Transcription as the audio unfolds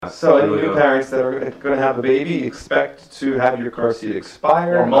So any new parents that are going to have a baby, expect to have your car seat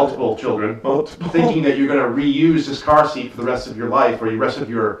expire. Or multiple children. Thinking that you're going to reuse this car seat for the rest of your life, or the rest of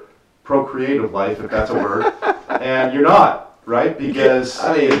your procreative life, if that's a word. And you're not, right? Because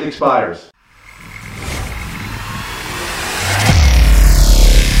it expires.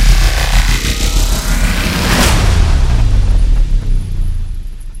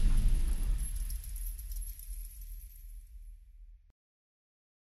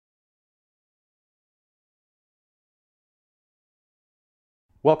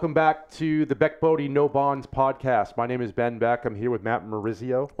 Welcome back to the Beck Bodie No Bonds podcast. My name is Ben Beck. I'm here with Matt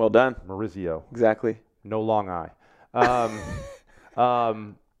Maurizio. Well done. Maurizio. Exactly. No long eye.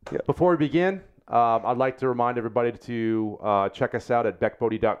 Before we begin, I'd like to remind everybody to check us out at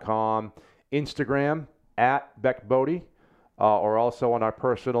beckbodie.com, Instagram at beckbodie, or also on our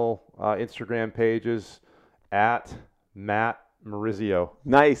personal Instagram pages at Matt Maurizio.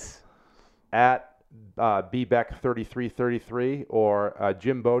 Nice. At bbeck3333 or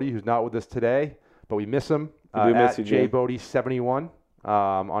Jim Bodie, who's not with us today, but we miss him. We miss you, Jim. jbodie71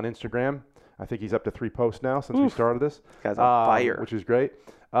 on Instagram. I think he's up to 3 posts now since we started this. Guy's on fire. Which is great.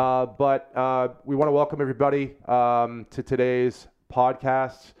 But we want to welcome everybody to today's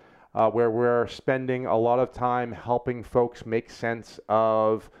podcast where we're spending a lot of time helping folks make sense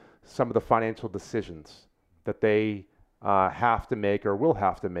of some of the financial decisions that they have to make or will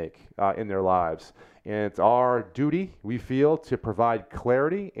have to make in their lives. And it's our duty, we feel, to provide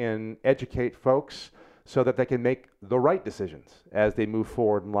clarity and educate folks so that they can make the right decisions as they move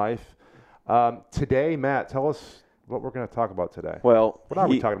forward in life. Today, Matt, tell us what we're going to talk about today. Well, what are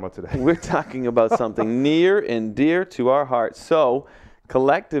we talking about today? We're talking about something near and dear to our hearts. So,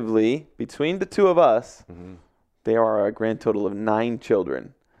 collectively, between the two of us, there are a grand total of 9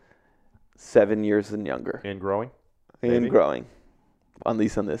 children, 7 years and younger. And growing? And growing, at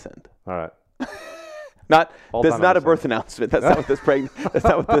least on this end. All right. That's not a birth announcement. That's not what this That's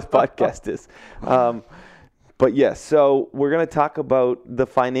not what this podcast is. But yes, so we're going to talk about the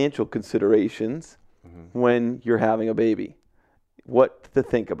financial considerations when you're having a baby, what to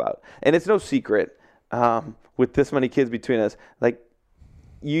think about, and it's no secret with this many kids between us.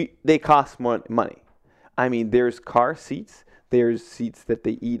 They cost more money. I mean, there's car seats, there's seats that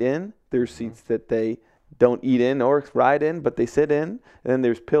they eat in, there's seats that they don't eat in or ride in, but they sit in. And then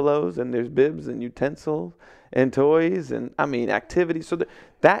there's pillows and there's bibs and utensils and toys and, activities. So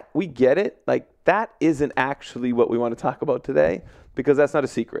that we get it. That isn't actually what we want to talk about today because that's not a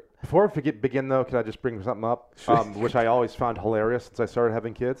secret. Before we begin, though, can I just bring something up, which I always found hilarious since I started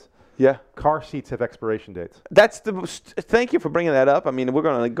having kids? Yeah. Car seats have expiration dates. Thank you for bringing that up. We're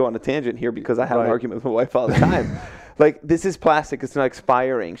going to go on a tangent here because I have an argument with my wife all the time. This is plastic. It's not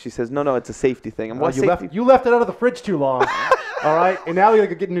expiring. She says, no, it's a safety thing. You left it out of the fridge too long. All right. And now you got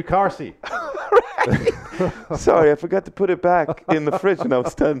to get a new car seat. Right. Sorry, I forgot to put it back in the fridge when I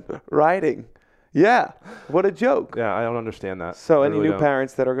was done riding. Yeah. What a joke. Yeah, I don't understand that. So any new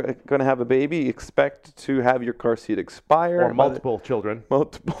parents that are going to have a baby, expect to have your car seat expire. Or multiple children.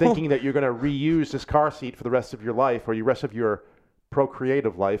 Thinking that you're going to reuse this car seat for the rest of your life or the rest of your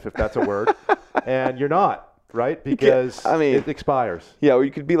procreative life, if that's a word. And you're not. Right? Because it expires. Yeah, or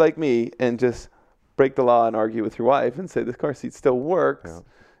you could be like me and just break the law and argue with your wife and say the car seat still works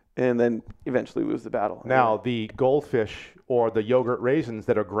and then eventually lose the battle. Now, the goldfish or the yogurt raisins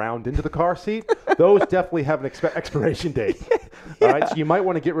that are ground into the car seat, those definitely have an expiration date. Yeah. All right? So you might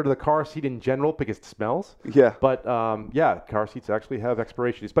want to get rid of the car seat in general because it smells. Yeah. But, car seats actually have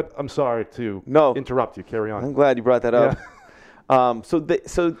expiration dates. But I'm sorry to interrupt you. Carry on. I'm glad you brought that up. Yeah.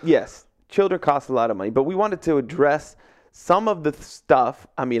 So yes. Children cost a lot of money, but we wanted to address some of the stuff,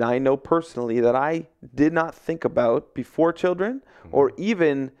 I know personally that I did not think about before children or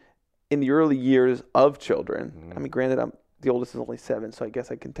even in the early years of children. Granted, the oldest is only 7, so I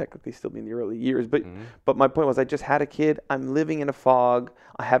guess I can technically still be in the early years. But my point was I just had a kid. I'm living in a fog.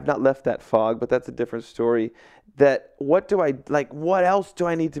 I have not left that fog, but that's a different story. What else do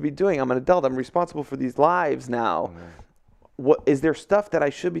I need to be doing? I'm an adult. I'm responsible for these lives now. What is there stuff that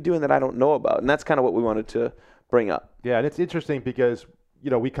I should be doing that I don't know about? And that's kind of what we wanted to bring up. Yeah, and it's interesting because,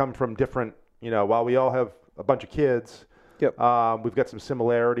 we come from different, while we all have a bunch of kids, we've got some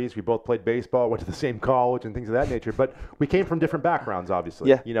similarities. We both played baseball, went to the same college and things of that nature, but we came from different backgrounds, obviously.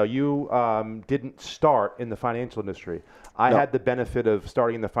 Yeah. You didn't start in the financial industry. I had the benefit of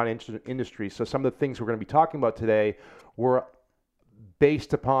starting in the financial industry, so some of the things we're going to be talking about today were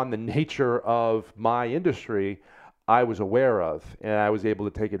based upon the nature of my industry. I was aware of and I was able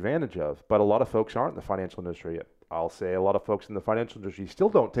to take advantage of. But a lot of folks aren't in the financial industry. I'll say a lot of folks in the financial industry still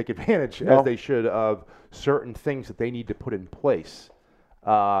don't take advantage as they should of certain things that they need to put in place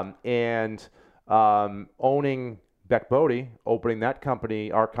And owning Beck Bodie, opening that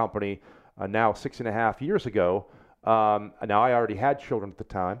company, our company, now 6.5 years ago. Now I already had children at the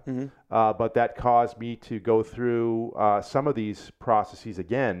time, but that caused me to go through some of these processes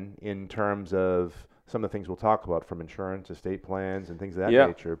again in terms of some of the things we'll talk about, from insurance, estate plans, and things of that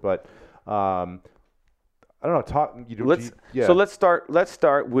nature. But I don't know. So let's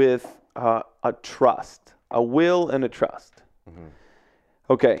start with a trust, a will and a trust.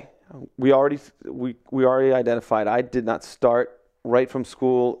 Okay, we already identified. I did not start right from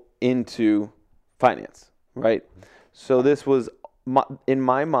school into finance, right? So this was, in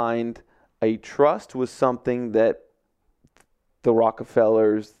my mind, a trust was something that the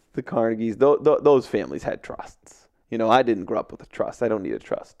Rockefellers, the Carnegies, those families had trusts. You know, I didn't grow up with a trust. I don't need a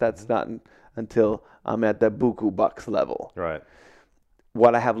trust. That's not until I'm at the buku bucks level. Right.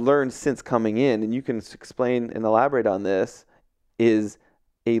 What I have learned since coming in, and you can explain and elaborate on this, is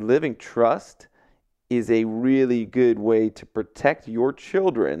a living trust is a really good way to protect your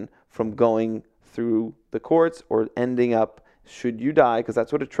children from going through the courts or ending up, should you die, because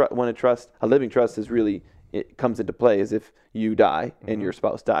that's what a living trust is really, it comes into play, is if you die and your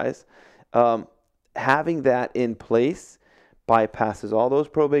spouse dies. Having that in place bypasses all those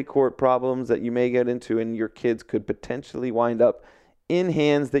probate court problems that you may get into, and your kids could potentially wind up in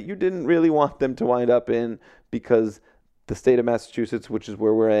hands that you didn't really want them to wind up in, because the state of Massachusetts, which is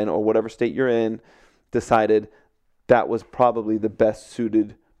where we're in, or whatever state you're in, decided that was probably the best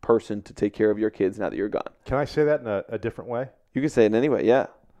suited person to take care of your kids now that you're gone. Can I say that in a different way? You can say it anyway, yeah.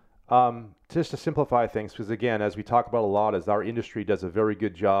 Just to simplify things, because again, as we talk about a lot, is our industry does a very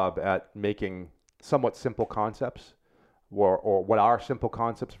good job at making somewhat simple concepts, or what are simple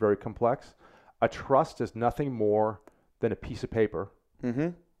concepts very complex. A trust is nothing more than a piece of paper.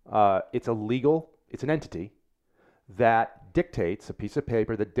 It's an entity that dictates, a piece of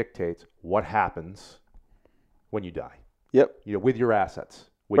paper that dictates what happens when you die. Yep. You know, with your assets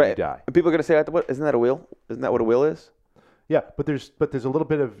when you die. And people are going to say, isn't that a will? Isn't that what a will is? Yeah, but there's a little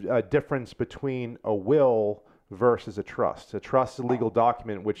bit of difference between a will versus a trust. A trust is a legal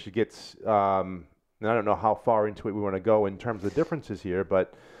document which gets, and I don't know how far into it we want to go in terms of the differences here,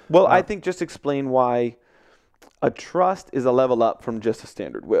 but... Well, I think just explain why a trust is a level up from just a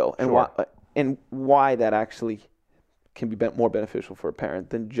standard will, and why that actually can be more beneficial for a parent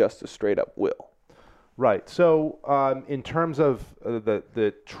than just a straight up will. Right. So in terms of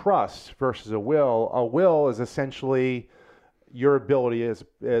the trust versus a will is essentially your ability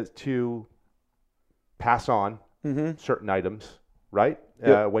as to pass on certain items, right?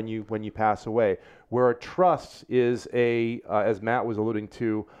 Yep. When you pass away. Where a trust is as Matt was alluding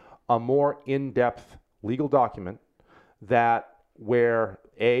to, a more in-depth legal document where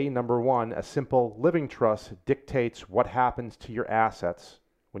number one, a simple living trust dictates what happens to your assets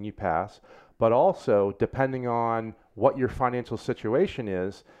when you pass, but also, depending on what your financial situation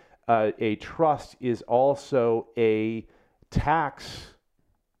is, a trust is also a tax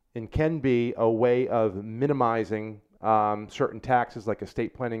and can be a way of minimizing certain taxes, like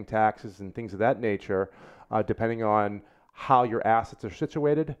estate planning taxes and things of that nature, depending on how your assets are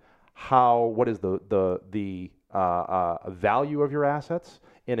situated, what is the value of your assets,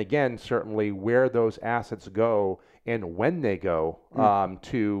 and again, certainly where those assets go and when they go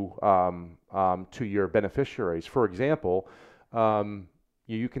to your beneficiaries. For example,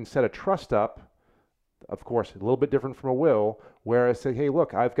 you can set a trust up, of course, a little bit different from a will, where I say, hey,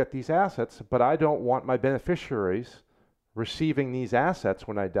 look, I've got these assets, but I don't want my beneficiaries receiving these assets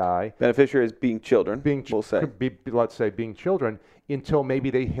when I die. Beneficiaries being children, we'll say. Let's say being children, until maybe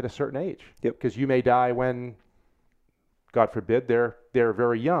they hit a certain age. Yep. Because you may die when, God forbid, they're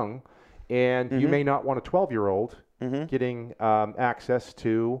very young, and you may not want a 12-year-old getting access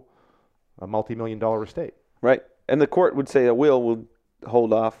to a multi-million-dollar estate. Right. And the court would say a will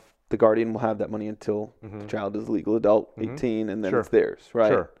hold off. The guardian will have that money until the child is a legal adult, 18, and then it's theirs, right?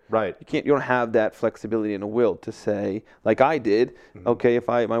 Sure, right. You don't have that flexibility in a will to say, like I did, okay, if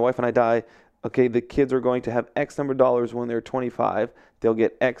my wife and I die, okay, the kids are going to have X number of dollars when they're 25, they'll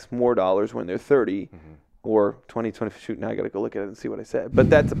get X more dollars when they're 30, or 20, shoot, now I got to go look at it and see what I said. But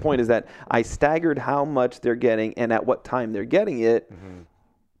that's the point, is that I staggered how much they're getting and at what time they're getting it,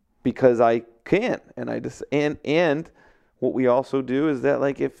 because I can, and what we also do is that,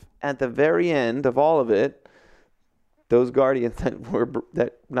 like, if at the very end of all of it, those guardians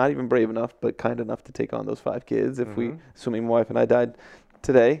that not even brave enough but kind enough to take on those 5 kids, assuming my wife and I died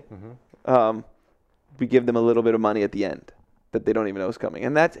today, we give them a little bit of money at the end that they don't even know is coming.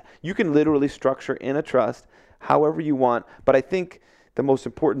 And that's, you can literally structure in a trust however you want. But I think the most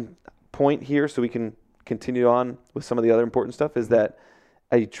important point here, so we can continue on with some of the other important stuff, is that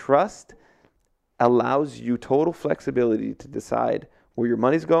A trust allows you total flexibility to decide where your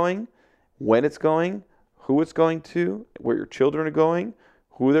money's going, when it's going, who it's going to, where your children are going,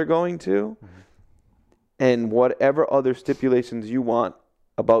 who they're going to, and whatever other stipulations you want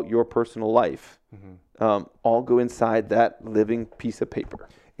about your personal life, all go inside that living piece of paper.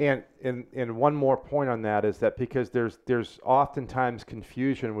 And one more point on that is that because there's oftentimes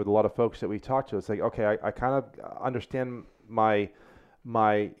confusion with a lot of folks that we talk to. It's like, okay, I kind of understand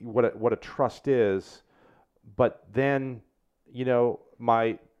what a trust is, but then,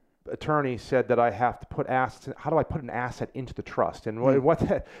 my attorney said that I have to put assets. How do I put an asset into the trust? And what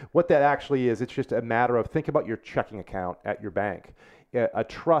that actually is, it's just a matter of, think about your checking account at your bank. A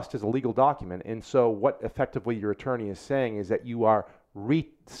trust is a legal document, and so what effectively your attorney is saying is that you are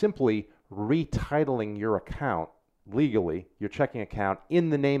simply retitling your account legally, your checking account, in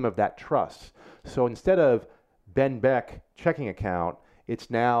the name of that trust. So instead of Ben Beck checking account, it's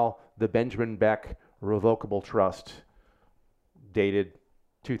now the Benjamin Beck Revocable Trust, dated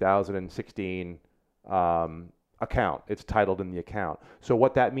 2016 account. It's titled in the account. So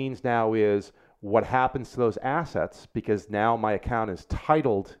what that means now is, what happens to those assets, because now my account is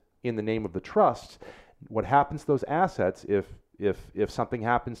titled in the name of the trust, what happens to those assets if something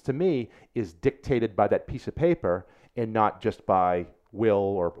happens to me is dictated by that piece of paper and not just by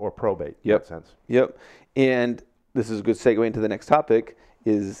will or probate. Yep. In that sense. Yep. And this is a good segue into the next topic,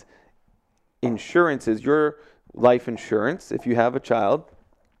 is insurances. Your life insurance, if you have a child,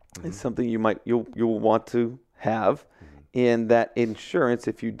 is something you'll want to have. And that insurance,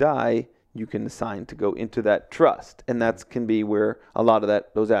 if you die, you can assign to go into that trust. And that can be where a lot of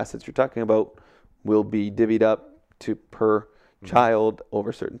those assets you're talking about will be divvied up to per child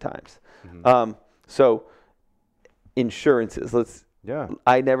over certain times. So insurances,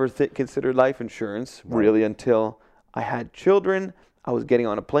 I never considered life insurance really until I had children. I was getting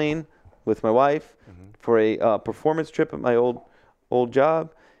on a plane with my wife for a performance trip at my old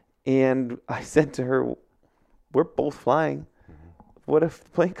job. And I said to her, we're both flying. What if the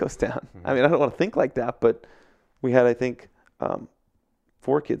plane goes down? I mean, I don't want to think like that, but we had, I think,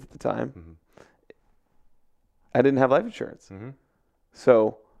 4 kids at the time. I didn't have life insurance.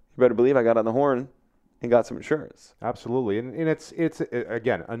 So you better believe I got on the horn and got some insurance. Absolutely. And it's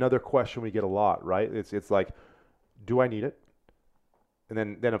again, another question we get a lot, right? It's like, do I need it?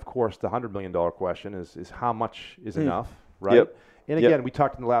 And then of course, the $100 million question is how much is enough, right? Yep. And again, we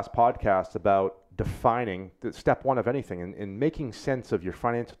talked in the last podcast about defining the step one of anything and making sense of your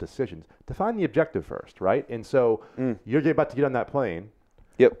financial decisions. Define the objective first, right? And so you're about to get on that plane.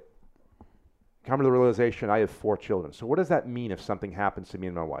 Yep. Come to the realization, I have 4 children. So what does that mean if something happens to me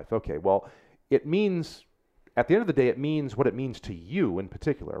and my wife? Okay, well, it means, at the end of the day, it means what it means to you in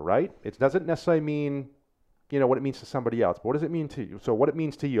particular, right? It doesn't necessarily mean, what it means to somebody else. But what does it mean to you? So what it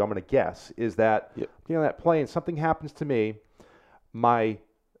means to you, I'm going to guess, is that, on that plane, something happens to me, my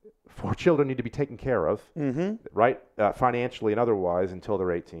 4 children need to be taken care of, right? Financially and otherwise until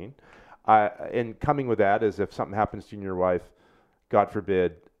they're 18. And coming with that is, if something happens to you and your wife, God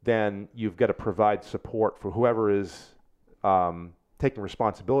forbid, then you've got to provide support for whoever is taking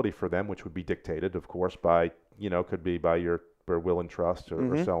responsibility for them, which would be dictated, of course, by, could be by your will and trust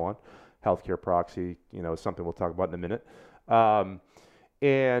or so on. Healthcare proxy, is something we'll talk about in a minute.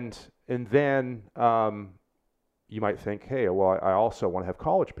 And then you might think, hey, well, I also want to have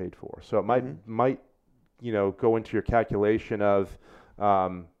college paid for. So it might go into your calculation of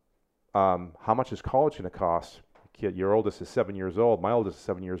how much is college going to cost. Kid, your oldest is 7 years old. My oldest is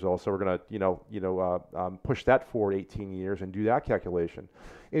 7 years old. So we're going to, push that forward 18 years and do that calculation.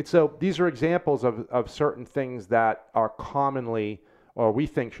 And so these are examples of certain things that are commonly, or we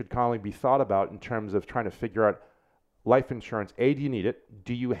think should commonly be thought about in terms of trying to figure out life insurance. A, do you need it?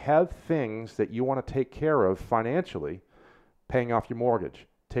 Do you have things that you want to take care of financially, paying off your mortgage,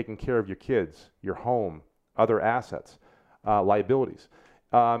 taking care of your kids, your home, other assets, liabilities?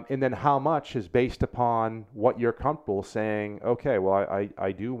 And then how much is based upon what you're comfortable saying, okay, well,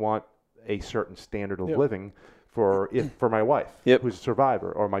 I do want a certain standard of living for my wife, who's a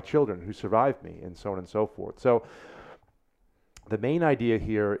survivor, or my children who survived me, and so on and so forth. So the main idea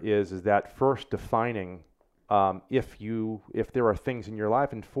here is that first defining if there are things in your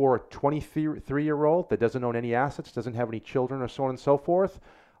life, and for a 23-year-old that doesn't own any assets, doesn't have any children, or so on and so forth,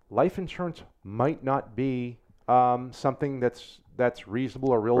 life insurance might not be something that's reasonable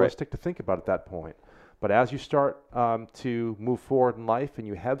or realistic to think about at that point. But as you start to move forward in life and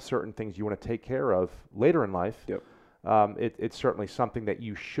you have certain things you want to take care of later in life, it's certainly something that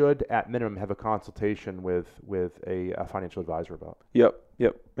you should, at minimum, have a consultation with a financial advisor about. Yep.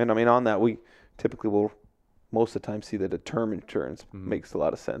 And I mean, on that, we typically will most of the time see that a term insurance makes a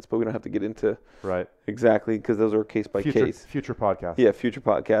lot of sense, but we don't have to get into exactly because those are case by case. Future podcast. Yeah, future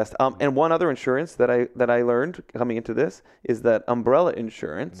podcast. And one other insurance that I learned coming into this is that umbrella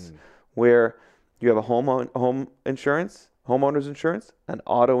insurance, where you have a home insurance, homeowners insurance, an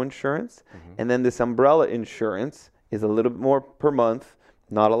auto insurance, and then this umbrella insurance is a little bit more per month,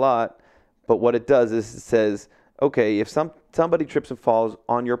 not a lot, but what it does is it says, okay, if somebody trips and falls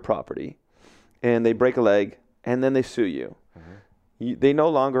on your property and they break a leg and then they sue you, they no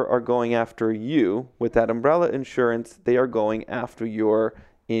longer are going after you with that umbrella insurance. They are going after your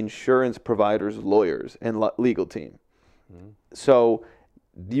insurance provider's lawyers and legal team. So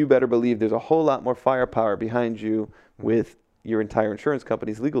you better believe there's a whole lot more firepower behind you with your entire insurance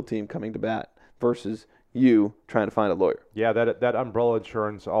company's legal team coming to bat versus you trying to find a lawyer. Yeah, that umbrella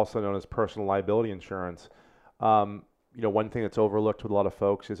insurance, also known as personal liability insurance, one thing that's overlooked with a lot of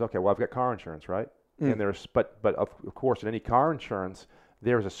folks is, okay, well, I've got car insurance, right? And but of course, in any car insurance,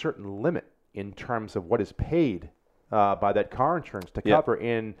 there's a certain limit in terms of what is paid by that car insurance to cover.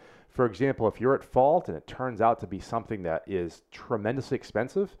 And for example, if you're at fault and it turns out to be something that is tremendously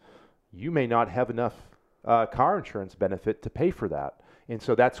expensive, you may not have enough car insurance benefit to pay for that. And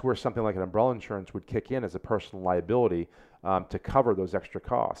so that's where something like an umbrella insurance would kick in as a personal liability to cover those extra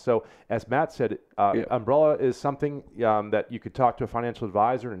costs. So as Matt said, umbrella is something that you could talk to a financial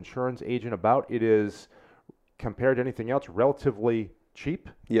advisor, an insurance agent about. It is, compared to anything else, relatively cheap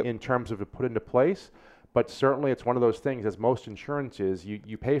in terms of it put into place. But certainly it's one of those things, as most insurance is,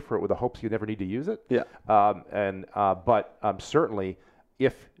 you pay for it with the hopes you never need to use it. But certainly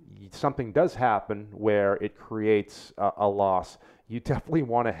if something does happen where it creates a loss, you definitely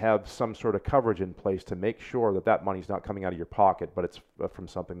want to have some sort of coverage in place to make sure that money's not coming out of your pocket, but it's from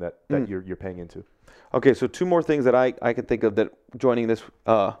something that you're paying into. Okay, so two more things that I can think of that joining this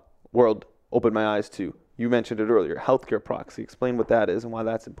world opened my eyes to. You mentioned it earlier, healthcare proxy. Explain what that is and why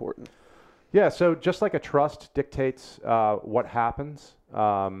that's important. Yeah, so just like a trust dictates what happens,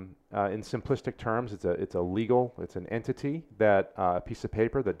 in simplistic terms, it's it's an entity, that a piece of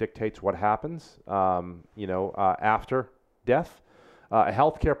paper that dictates what happens, after death. A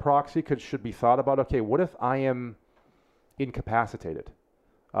healthcare proxy should be thought about, okay, what if I am incapacitated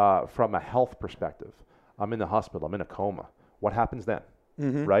from a health perspective? I'm in the hospital, I'm in a coma. What happens then,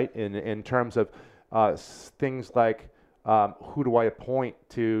 right? In terms of things like who do I appoint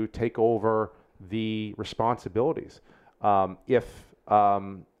to take over the responsibilities? If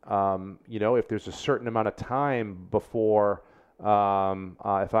there's a certain amount of time before, if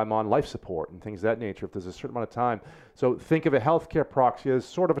I'm on life support and things of that nature, if there's a certain amount of time. So think of a healthcare proxy as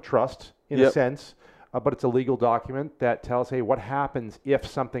sort of a trust in a sense, but it's a legal document that tells, hey, what happens if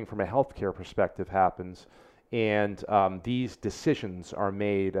something from a healthcare perspective happens and these decisions are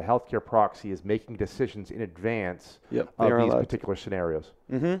made. A healthcare proxy is making decisions in advance of these particular scenarios.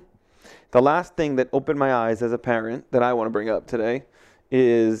 The last thing that opened my eyes as a parent that I want to bring up today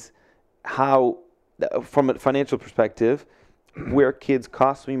is how, from a financial perspective, where kids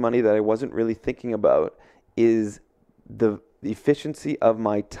cost me money that I wasn't really thinking about is the efficiency of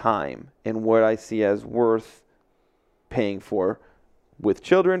my time and what I see as worth paying for with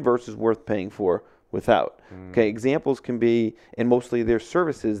children versus worth paying for without. Okay, examples can be, and mostly there's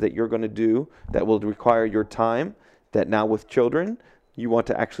services that you're going to do that will require your time, that now with children, you want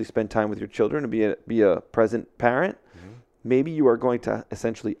to actually spend time with your children and be a present parent. Maybe you are going to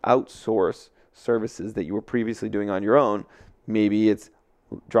essentially outsource services that you were previously doing on your own. Maybe it's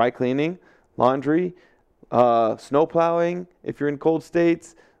dry cleaning, laundry, snow plowing, if you're in cold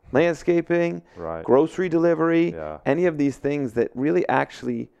states, landscaping, grocery delivery, any of these things that really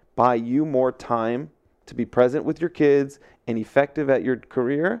actually buy you more time to be present with your kids and effective at your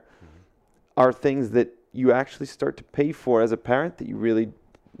career are things that you actually start to pay for as a parent that you really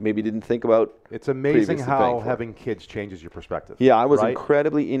maybe didn't think about. It's amazing how having kids changes your perspective. Yeah, I was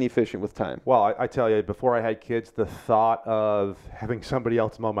incredibly inefficient with time. Well, I tell you, before I had kids, the thought of having somebody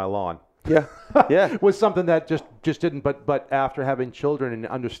else mow my lawn was something that just didn't. But after having children and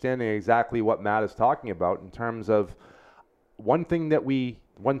understanding exactly what Matt is talking about in terms of one thing that we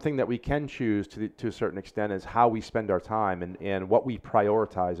can choose to a certain extent is how we spend our time and what we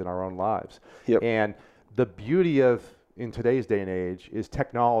prioritize in our own lives. And the beauty of, in today's day and age, is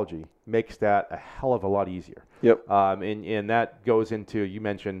technology makes that a hell of a lot easier. And that goes into, you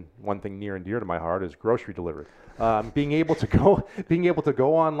mentioned one thing near and dear to my heart is grocery delivery. Being able to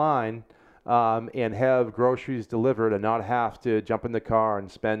go online and have groceries delivered and not have to jump in the car and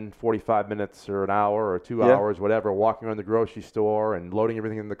spend 45 minutes or an hour or 2 hours, whatever, walking around the grocery store and loading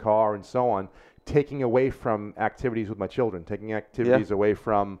everything in the car and so on, taking away from activities with my children, taking activities away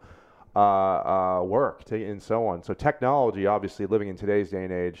from work and so on. So technology, obviously, living in today's day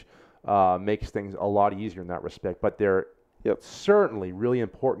and age, makes things a lot easier in that respect. But there are certainly really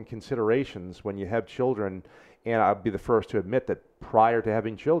important considerations when you have children. And I'll be the first to admit that prior to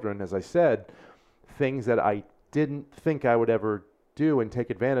having children, as I said, things that I didn't think I would ever do and take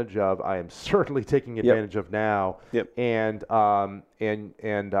advantage of, I am certainly taking advantage of now. And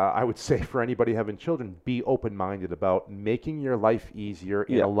I would say for anybody having children, be open-minded about making your life easier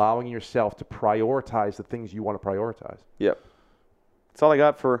and allowing yourself to prioritize the things you want to prioritize. That's all I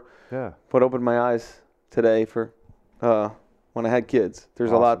got for what opened my eyes today for when I had kids.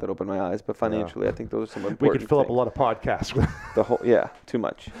 There's a lot that opened my eyes, but financially, I think those are some important We could fill up a lot of podcasts with the whole, too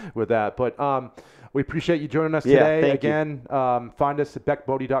much with that. But we appreciate you joining us today. Again, find us at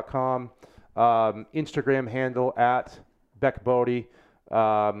beckbodie.com, Instagram handle at beckbodie,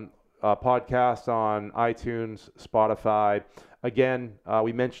 podcast on iTunes, Spotify. Again,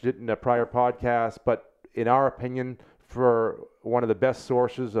 we mentioned it in a prior podcast, but in our opinion, for one of the best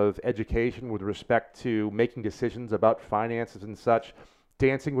sources of education with respect to making decisions about finances and such,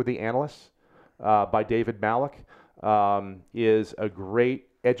 Dancing with the Analysts by David Malik is a great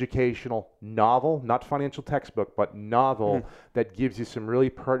educational novel, not financial textbook, but novel that gives you some really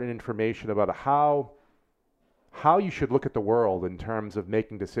pertinent information about how you should look at the world in terms of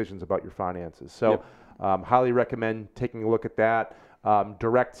making decisions about your finances. So highly recommend taking a look at that.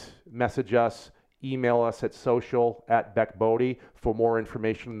 Direct message us. Email us at social@beckbodie for more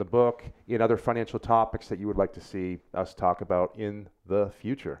information in the book and other financial topics that you would like to see us talk about in the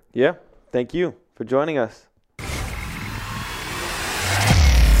future. Thank you for joining us.